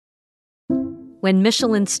When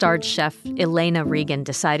Michelin-starred chef Elena Regan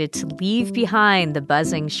decided to leave behind the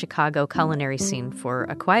buzzing Chicago culinary scene for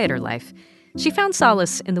a quieter life, she found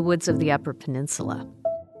solace in the woods of the Upper Peninsula.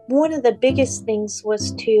 One of the biggest things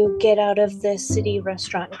was to get out of the city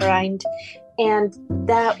restaurant grind, and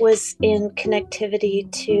that was in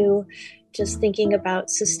connectivity to just thinking about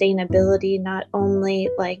sustainability, not only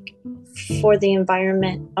like for the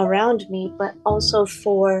environment around me, but also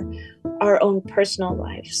for our own personal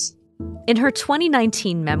lives. In her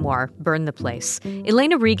 2019 memoir, Burn the Place,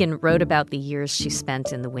 Elena Regan wrote about the years she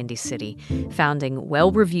spent in the Windy City, founding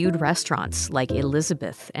well-reviewed restaurants like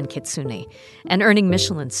Elizabeth and Kitsune, and earning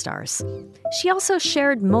Michelin stars. She also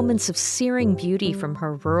shared moments of searing beauty from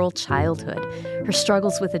her rural childhood, her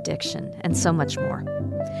struggles with addiction, and so much more.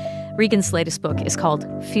 Regan's latest book is called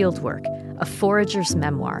Fieldwork, a forager's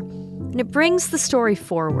memoir, and it brings the story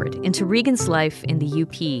forward into Regan's life in the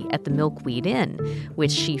UP at the Milkweed Inn,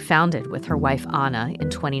 which she founded with her wife Anna in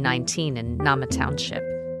 2019 in Nama Township.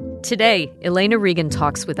 Today, Elena Regan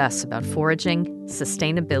talks with us about foraging,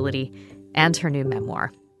 sustainability, and her new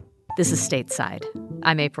memoir. This is Stateside.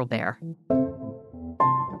 I'm April Baer.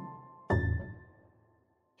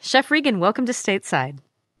 Chef Regan, welcome to Stateside.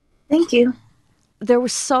 Thank you. There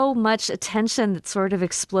was so much attention that sort of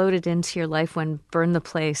exploded into your life when Burn the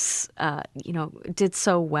Place, did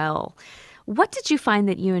so well. What did you find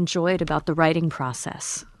that you enjoyed about the writing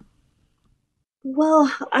process?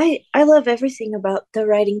 Well, I love everything about the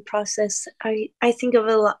writing process. I think of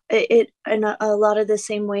it in a lot of the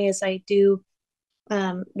same way as I do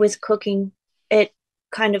with cooking. It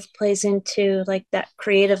kind of plays into like that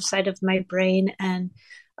creative side of my brain and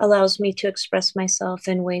allows me to express myself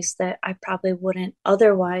in ways that I probably wouldn't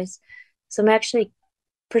otherwise. So I'm actually a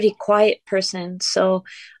pretty quiet person. So,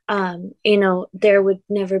 there would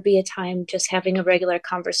never be a time just having a regular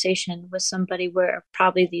conversation with somebody where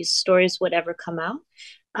probably these stories would ever come out.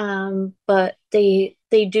 But they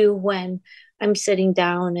do when I'm sitting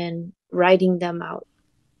down and writing them out.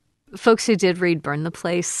 Folks who did read Burn the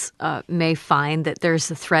Place may find that there's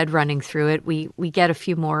a thread running through it. We get a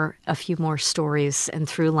few more stories and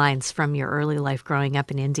through lines from your early life growing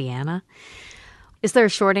up in Indiana. Is there a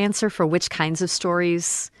short answer for which kinds of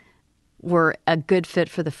stories were a good fit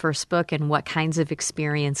for the first book, and what kinds of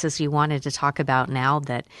experiences you wanted to talk about now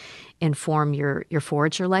that inform your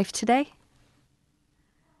forager life today?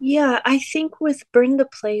 Yeah, I think with Burn the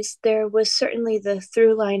Place, there was certainly the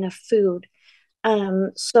through line of food.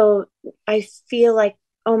 So I feel like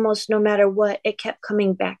almost no matter what, it kept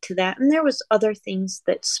coming back to that. And there was other things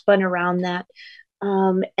that spun around that.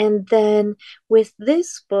 And then with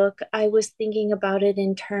this book, I was thinking about it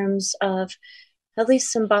in terms of, at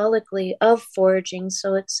least symbolically, of foraging.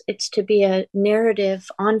 So it's to be a narrative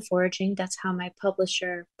on foraging. That's how my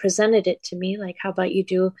publisher presented it to me. Like, how about you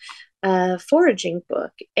do a foraging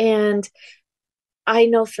book? And I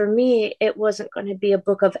know for me, it wasn't going to be a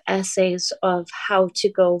book of essays of how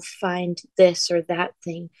to go find this or that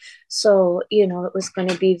thing. So, it was going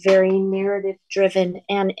to be very narrative driven.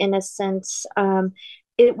 And in a sense,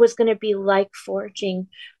 it was going to be like foraging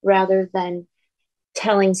rather than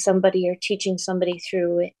telling somebody or teaching somebody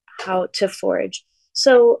through it how to forage.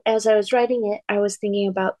 So as I was writing it, I was thinking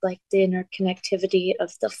about like the interconnectivity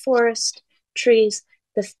of the forest, trees,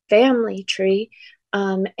 the family tree,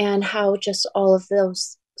 and how just all of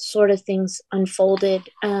those sort of things unfolded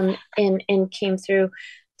and came through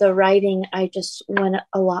the writing. I just went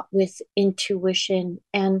a lot with intuition,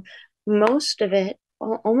 and most of it,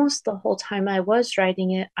 almost the whole time I was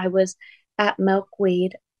writing it, I was at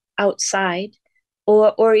Milkweed outside,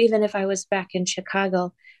 or even if I was back in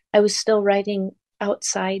Chicago, I was still writing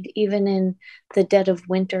outside, even in the dead of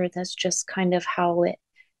winter. That's just kind of how it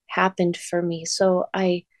happened for me. So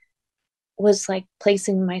I was like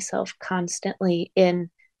placing myself constantly in,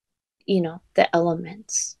 the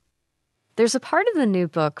elements. There's a part of the new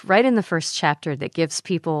book right in the first chapter that gives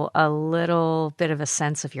people a little bit of a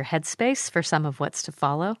sense of your headspace for some of what's to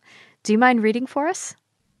follow. Do you mind reading for us?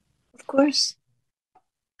 Of course.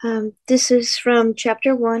 This is from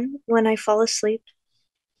chapter 1, When I Fall Asleep.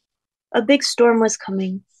 A big storm was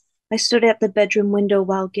coming. I stood at the bedroom window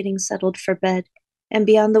while getting settled for bed, and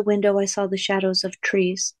beyond the window I saw the shadows of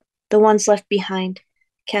trees, the ones left behind,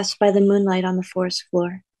 cast by the moonlight on the forest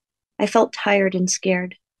floor. I felt tired and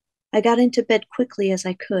scared. I got into bed quickly as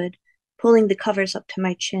I could, pulling the covers up to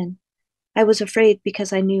my chin. I was afraid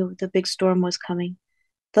because I knew the big storm was coming.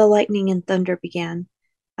 The lightning and thunder began.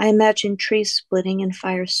 I imagined trees splitting and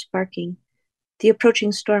fires sparking. The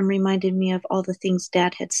approaching storm reminded me of all the things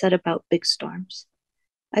Dad had said about big storms.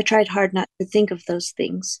 I tried hard not to think of those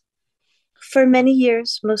things. For many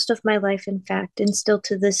years, most of my life, in fact, and still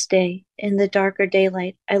to this day, in the darker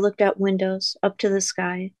daylight, I looked out windows, up to the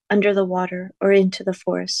sky, under the water, or into the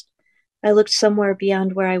forest. I looked somewhere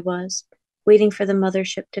beyond where I was, waiting for the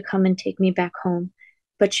mothership to come and take me back home,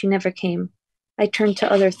 but she never came. I turned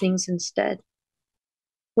to other things instead.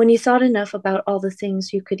 When you thought enough about all the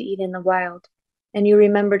things you could eat in the wild, and you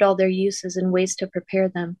remembered all their uses and ways to prepare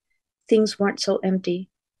them, things weren't so empty.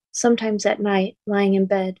 Sometimes at night, lying in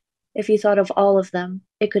bed, if you thought of all of them,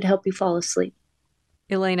 it could help you fall asleep.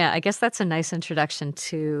 Elena, I guess that's a nice introduction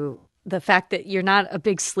to the fact that you're not a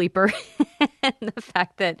big sleeper, and the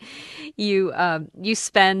fact that you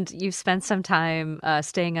spend some time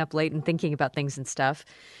staying up late and thinking about things and stuff.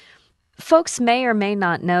 Folks may or may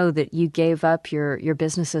not know that you gave up your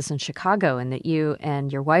businesses in Chicago and that you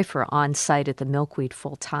and your wife are on site at the Milkweed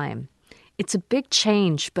full time. It's a big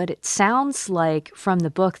change, but it sounds like from the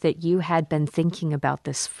book that you had been thinking about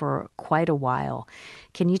this for quite a while.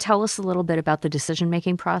 Can you tell us a little bit about the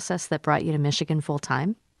decision-making process that brought you to Michigan full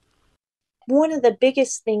time? One of the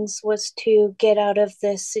biggest things was to get out of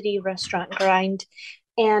the city restaurant grind.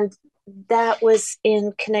 And that was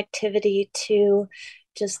in connectivity to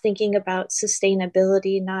just thinking about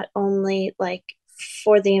sustainability, not only like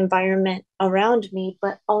for the environment around me,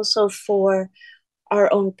 but also for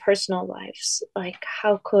our own personal lives. Like,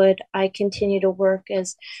 how could I continue to work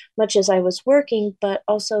as much as I was working, but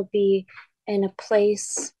also be in a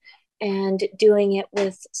place and doing it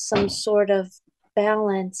with some sort of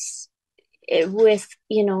balance with,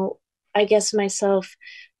 I guess myself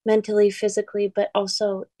mentally, physically, but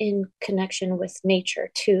also in connection with nature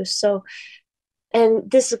too. So, and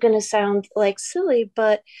this is going to sound like silly,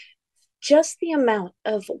 but just the amount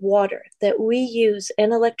of water that we use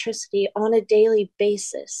and electricity on a daily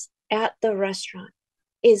basis at the restaurant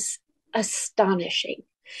is astonishing.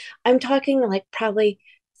 I'm talking like probably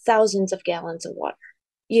thousands of gallons of water,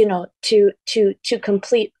 to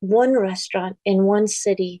complete one restaurant in one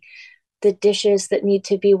city, the dishes that need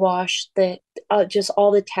to be washed, the just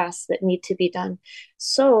all the tasks that need to be done.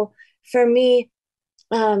 So for me,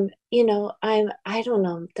 I don't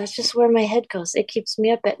know, that's just where my head goes. It keeps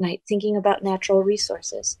me up at night thinking about natural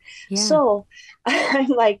resources. Yeah. So I'm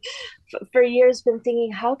like, for years been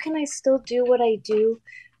thinking, how can I still do what I do,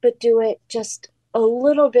 but do it just a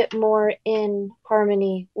little bit more in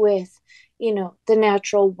harmony with, the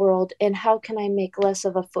natural world, and how can I make less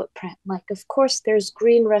of a footprint? Like, of course, there's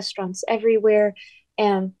green restaurants everywhere,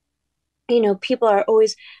 and people are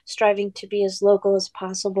always striving to be as local as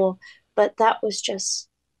possible, but that was just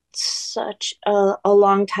such a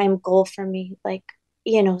long time goal for me. Like,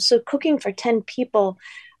 so cooking for 10 people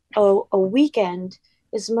a weekend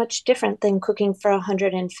is much different than cooking for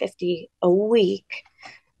 150 a week.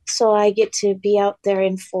 So I get to be out there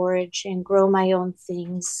and forage and grow my own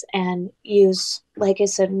things and use, like I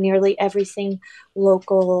said, nearly everything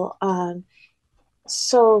local.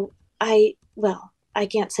 So I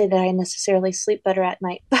can't say that I necessarily sleep better at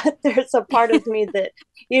night, but there's a part of me that,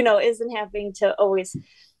 isn't having to always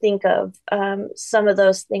think of some of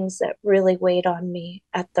those things that really weighed on me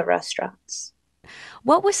at the restaurants.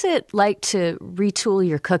 What was it like to retool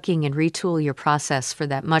your cooking and retool your process for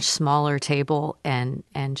that much smaller table and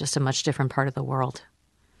just a much different part of the world?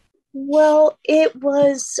 Well, it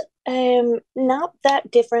was not that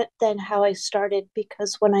different than how I started,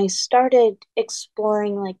 because when I started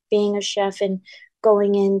exploring like being a chef and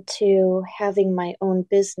going into having my own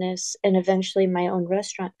business and eventually my own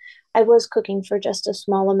restaurant, I was cooking for just a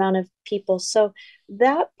small amount of people. So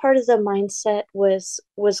that part of the mindset was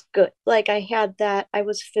good. Like, I had that, I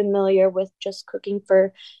was familiar with just cooking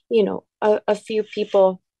for, a few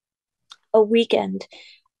people a weekend.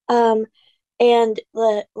 Um, and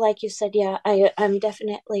like you said, yeah, I'm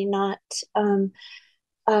definitely not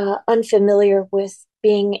unfamiliar with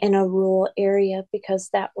being in a rural area, because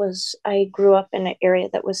I grew up in an area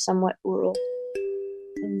that was somewhat rural.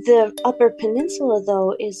 The Upper Peninsula,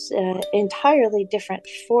 though, is an entirely different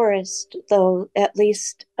forest, though, at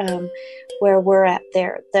least where we're at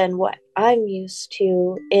there, than what I'm used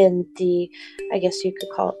to in I guess you could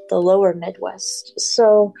call it the lower Midwest.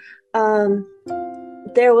 So, I've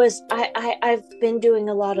been doing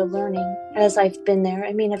a lot of learning as I've been there.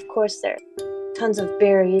 I mean, of course, there are tons of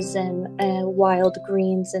berries and wild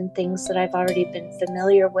greens and things that I've already been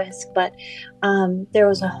familiar with, but there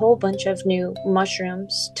was a whole bunch of new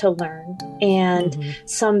mushrooms to learn, and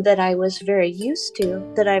some that I was very used to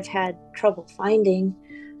that I've had trouble finding.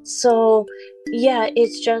 So yeah,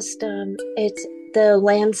 it's just it's the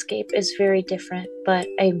landscape is very different, but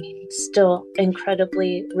I mean, still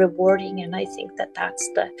incredibly rewarding. And I think that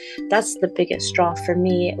that's the biggest draw for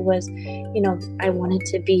me. It was, I wanted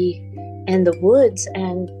to be and the woods,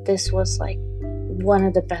 and this was like one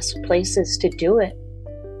of the best places to do it.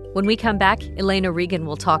 When we come back, Elena Regan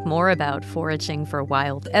will talk more about foraging for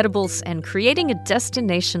wild edibles and creating a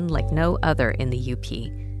destination like no other in the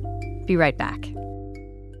UP. Be right back.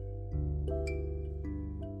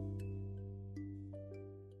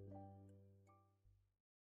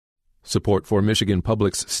 Support for Michigan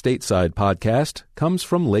Public's Stateside podcast comes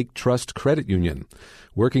from Lake Trust Credit Union,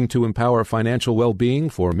 working to empower financial well-being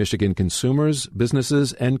for Michigan consumers,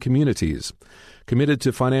 businesses, and communities. Committed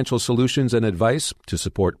to financial solutions and advice to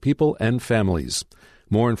support people and families.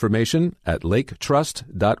 More information at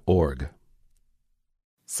laketrust.org.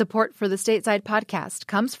 Support for the Stateside podcast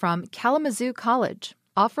comes from Kalamazoo College,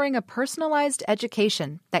 offering a personalized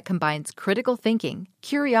education that combines critical thinking,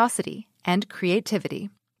 curiosity, and creativity.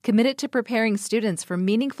 Committed to preparing students for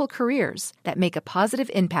meaningful careers that make a positive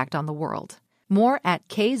impact on the world. More at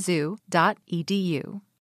kzoo.edu.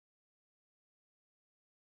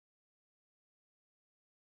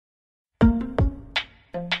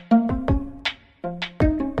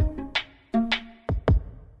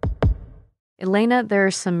 Elena, there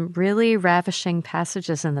are some really ravishing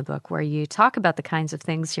passages in the book where you talk about the kinds of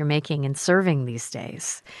things you're making and serving these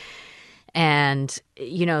days. And,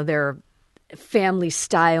 they're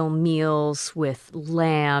family-style meals with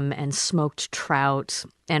lamb and smoked trout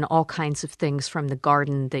and all kinds of things from the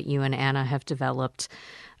garden that you and Anna have developed.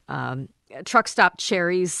 Truck stop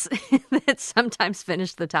cherries that sometimes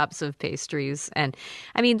finish the tops of pastries. And,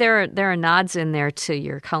 there are nods in there to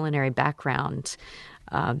your culinary background.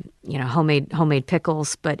 Homemade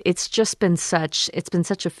pickles, but it's been such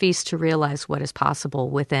a feast to realize what is possible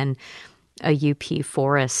within a UP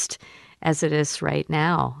forest as it is right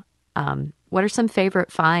now. What are some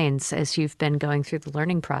favorite finds as you've been going through the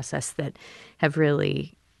learning process that have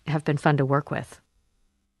been fun to work with?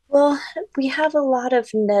 Well, we have a lot of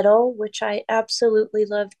nettle, which I absolutely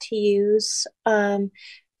love to use.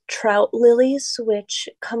 Trout lilies, which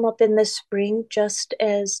come up in the spring just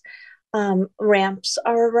as ramps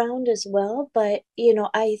are around as well. But,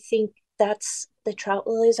 I think the trout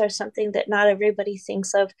lilies are something that not everybody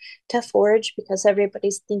thinks of to forage because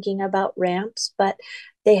everybody's thinking about ramps, but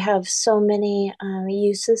they have so many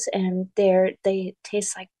uses, and they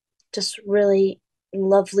taste like just really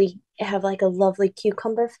lovely, have like a lovely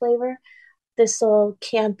cucumber flavor. Thistle,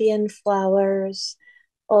 campion flowers.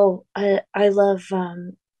 Oh, I love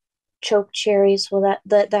choke cherries. Well,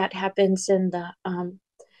 that happens in the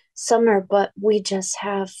summer, but we just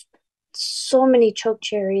have so many choke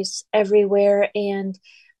cherries everywhere, and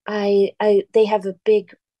they have a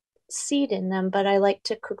big seed in them, but I like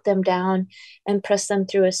to cook them down and press them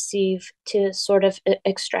through a sieve to sort of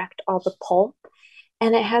extract all the pulp.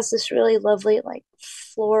 And it has this really lovely, like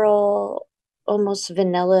floral, almost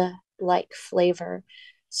vanilla like flavor.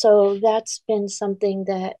 So that's been something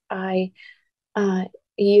that I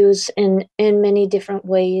use in many different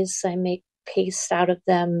ways. I make paste out of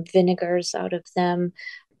them, vinegars out of them,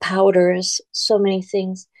 powders, so many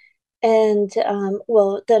things. And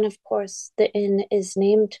then of course the inn is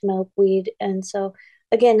named milkweed, and so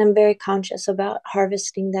again, I'm very conscious about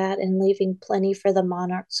harvesting that and leaving plenty for the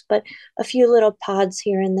monarchs. But a few little pods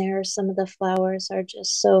here and there. Some of the flowers are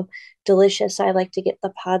just so delicious. I like to get the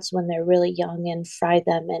pods when they're really young and fry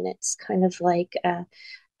them, and it's kind of like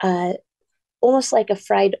almost like a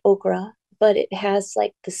fried okra, but it has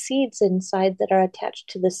like the seeds inside that are attached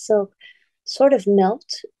to the silk sort of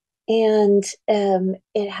melt, and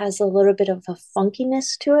it has a little bit of a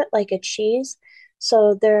funkiness to it, like a cheese.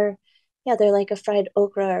 So they're like a fried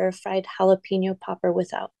okra or a fried jalapeno popper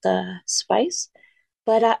without the spice.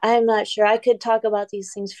 But I'm not sure. I could talk about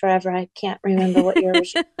these things forever. I can't remember what your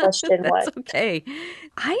original question was. That's okay.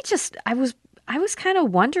 I was kind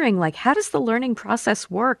of wondering, like, how does the learning process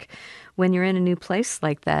work when you're in a new place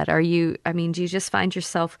like that? Do you just find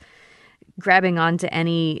yourself grabbing onto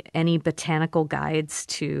any botanical guides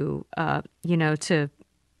to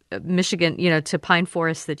Michigan, to pine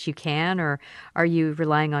forests that you can, or are you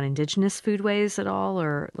relying on indigenous foodways at all?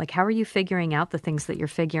 Or like, how are you figuring out the things that you're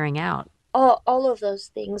figuring out? All of those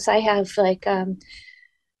things. I have like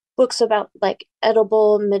books about like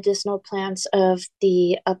edible medicinal plants of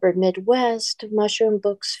the upper Midwest, mushroom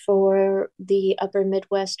books for the upper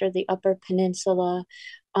Midwest or the upper peninsula,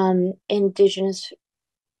 indigenous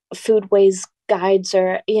foodways guides,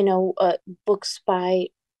 or books by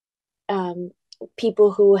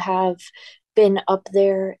people who have been up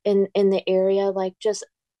there in the area, like just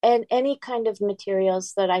and any kind of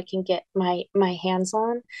materials that I can get my hands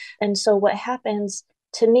on. And so what happens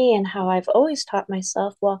to me, and how I've always taught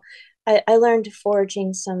myself, well, I learned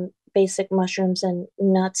foraging some basic mushrooms and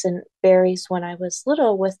nuts and berries when I was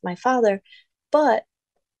little with my father, but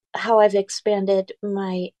how I've expanded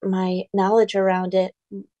my knowledge around it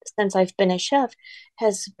since I've been a chef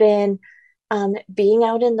has been being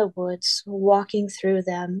out in the woods, walking through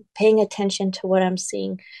them, paying attention to what I'm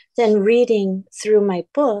seeing, then reading through my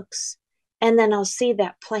books, and then I'll see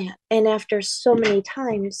that plant. And after so many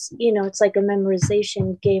times, it's like a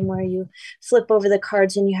memorization game where you flip over the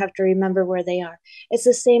cards and you have to remember where they are. It's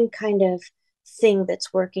the same kind of thing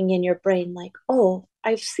that's working in your brain, like, oh,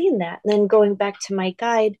 I've seen that. And then going back to my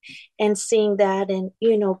guide and seeing that and,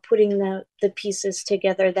 putting the pieces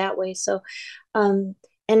together that way. So, and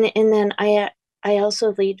then I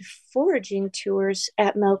also lead foraging tours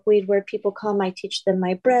at Milkweed where people come. I teach them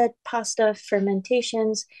my bread, pasta,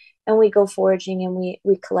 fermentations, and we go foraging and we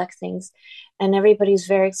collect things. And everybody's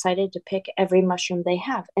very excited to pick every mushroom they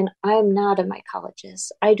have. And I'm not a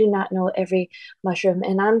mycologist. I do not know every mushroom,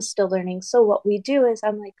 and I'm still learning. So what we do is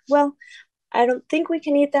I'm like, well, I don't think we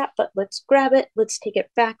can eat that, but let's grab it. Let's take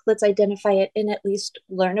it back. Let's identify it and at least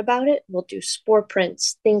learn about it. We'll do spore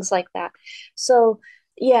prints, things like that. So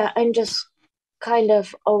yeah, I'm just kind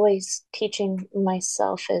of always teaching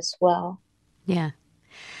myself as well. Yeah.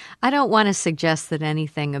 I don't want to suggest that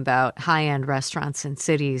anything about high-end restaurants in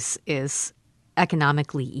cities is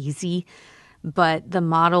economically easy, but the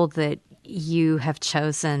model that you have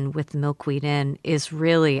chosen with Milkweed Inn is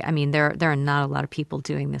really, there are not a lot of people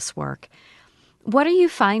doing this work. What are you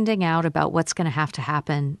finding out about what's going to have to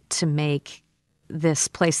happen to make this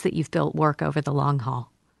place that you've built work over the long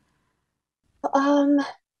haul?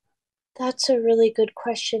 That's a really good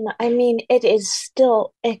question. It is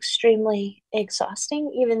still extremely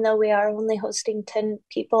exhausting, even though we are only hosting 10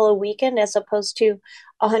 people a weekend as opposed to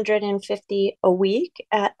 150 a week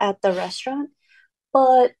at the restaurant.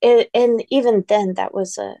 But and even then, that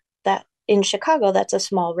in Chicago, that's a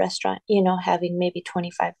small restaurant, having maybe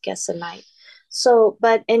 25 guests a night. So,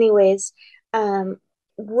 but anyways,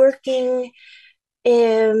 working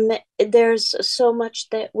there's so much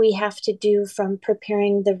that we have to do, from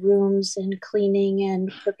preparing the rooms and cleaning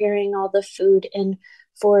and preparing all the food and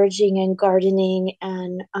foraging and gardening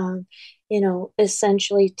and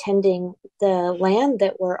essentially tending the land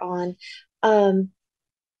that we're on.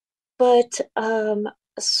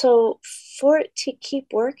 So for it to keep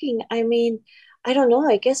working, I don't know,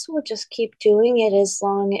 I guess we'll just keep doing it as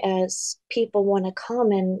long as people want to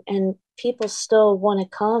come and people still want to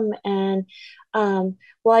come. And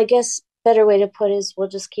well, I guess better way to put it is we'll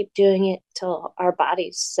just keep doing it till our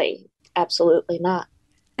bodies say absolutely not.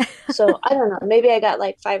 So I don't know, maybe I got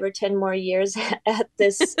like 5 or 10 more years at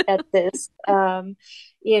this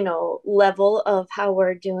level of how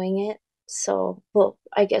we're doing it. So, well,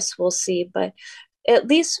 I guess we'll see. But at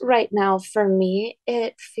least right now for me,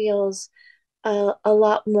 it feels a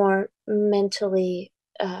lot more mentally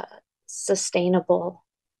sustainable.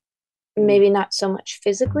 Maybe not so much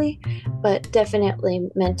physically, but definitely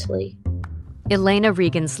mentally. Elena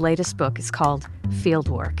Regan's latest book is called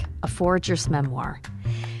Fieldwork, A Forager's Memoir.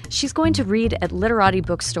 She's going to read at Literati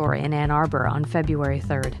Bookstore in Ann Arbor on February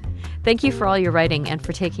 3rd. Thank you for all your writing and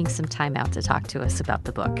for taking some time out to talk to us about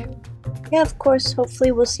the book. Yeah, of course.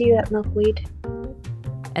 Hopefully we'll see you at Milkweed.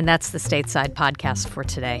 And that's the Stateside podcast for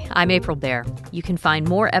today. I'm April Baer. You can find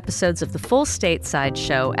more episodes of the full Stateside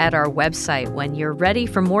show at our website when you're ready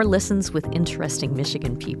for more listens with interesting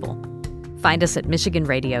Michigan people. Find us at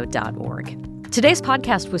michiganradio.org. Today's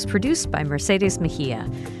podcast was produced by Mercedes Mejia.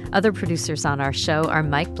 Other producers on our show are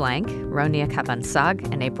Mike Blank, Ronia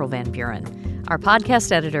Kabansag, and April Van Buren. Our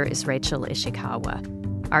podcast editor is Rachel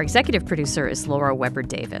Ishikawa. Our executive producer is Laura Weber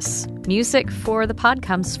Davis. Music for the pod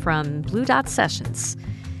comes from Blue Dot Sessions.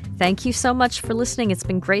 Thank you so much for listening. It's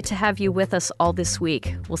been great to have you with us all this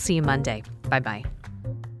week. We'll see you Monday. Bye-bye.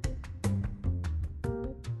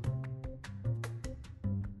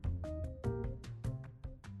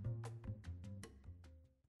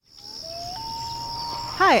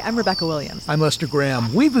 Hi, I'm Rebecca Williams. I'm Lester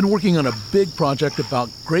Graham. We've been working on a big project about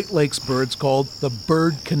Great Lakes birds called the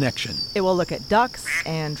Bird Connection. It will look at ducks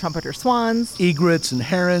and trumpeter swans, egrets and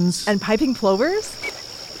herons, and piping plovers.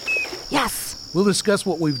 Yes! We'll discuss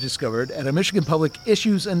what we've discovered at a Michigan Public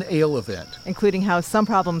Issues and Ale event, including how some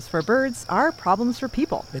problems for birds are problems for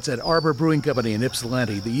people. It's at Arbor Brewing Company in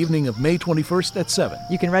Ypsilanti the evening of May 21st at 7.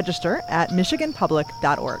 You can register at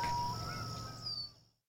michiganpublic.org.